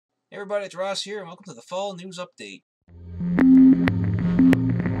Hey everybody, it's Ross here, and welcome to the Fall News Update.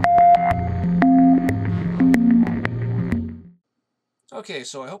 Okay,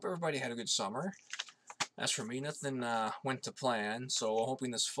 so I hope everybody had a good summer. As for me, nothing went to plan, so I'm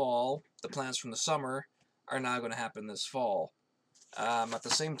hoping this fall, the plans from the summer are now going to happen this fall. At the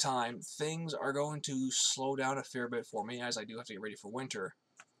same time, things are going to slow down a fair bit for me, as I do have to get ready for winter.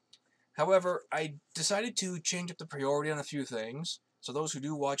 However, I decided to change up the priority on a few things, so those who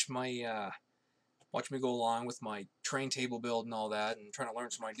do watch my watch me go along with my train table build and all that, and trying to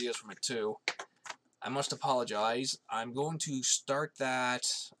learn some ideas from it too, I must apologize. I'm going to start that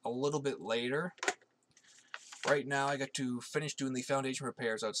a little bit later. Right now I got to finish doing the foundation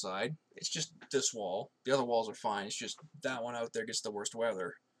repairs outside. It's just this wall. The other walls are fine. It's just that one out there gets the worst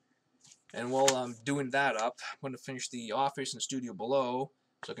weather. And while I'm doing that up, I'm going to finish the office and studio below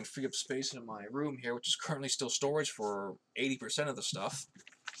so I can free up space in my room here, which is currently still storage for 80% of the stuff.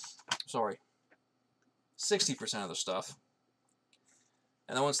 Sorry, 60% of the stuff.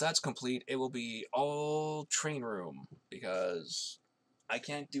 And then once that's complete, it will be all train room, because I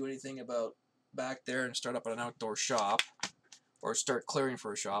can't do anything about back there and start up an outdoor shop or start clearing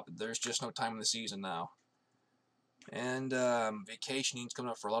for a shop. There's just no time in the season now. And vacationing's coming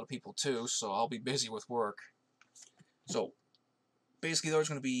up for a lot of people too, so I'll be busy with work. So basically there's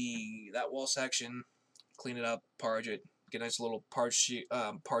going to be that wall section, clean it up, parge it, get a nice little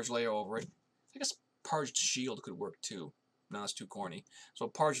parge layer over it. I guess parged shield could work too. No, that's too corny. So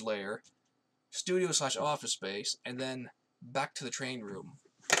parge layer, studio/office space, and then back to the train room.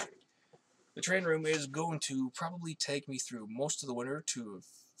 The train room is going to probably take me through most of the winter to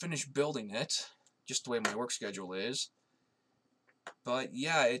finish building it, just the way my work schedule is. But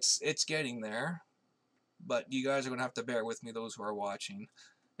yeah, it's getting there. But you guys are going to have to bear with me, those who are watching.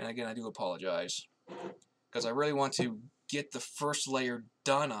 And again, I do apologize, because I really want to get the first layer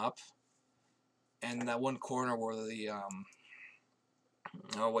done up, and that one corner where the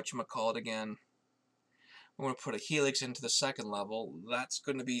whatchamacallit again, I'm going to put a helix into the second level. That's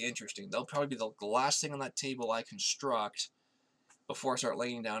going to be interesting. That'll probably be the last thing on that table I construct before I start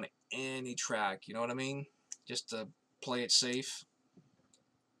laying down any track, you know what I mean? Just to play it safe.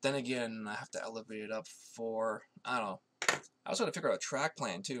 Then again, I have to elevate it up for, I don't know. I also got to figure out a track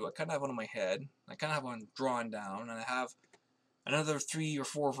plan too. I kind of have one in my head. I kind of have one drawn down, and I have another 3 or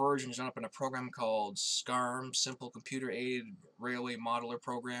 4 versions done up in a program called SCARM, Simple Computer Aided Railway Modeler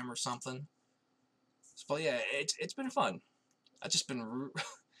Program or something. But yeah, it's been fun. I've just been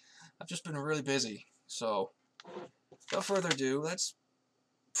really busy. So without further ado, that's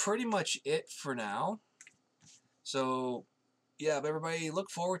pretty much it for now. So yeah, but everybody look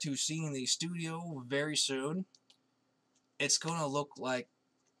forward to seeing the studio very soon. It's gonna look like,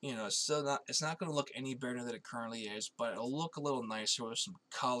 you know, it's not gonna look any better than it currently is, but it'll look a little nicer with some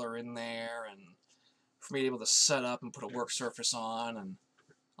color in there, and for me to be able to set up and put a work surface on, and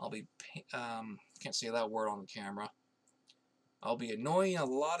I'll be can't say that word on the camera. I'll be annoying a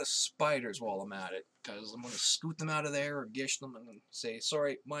lot of spiders while I'm at it, because I'm going to scoot them out of there or gish them and say,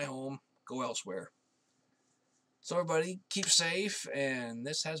 sorry, my home, go elsewhere. So everybody, keep safe, and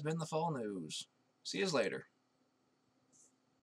this has been the Fall News. See you later.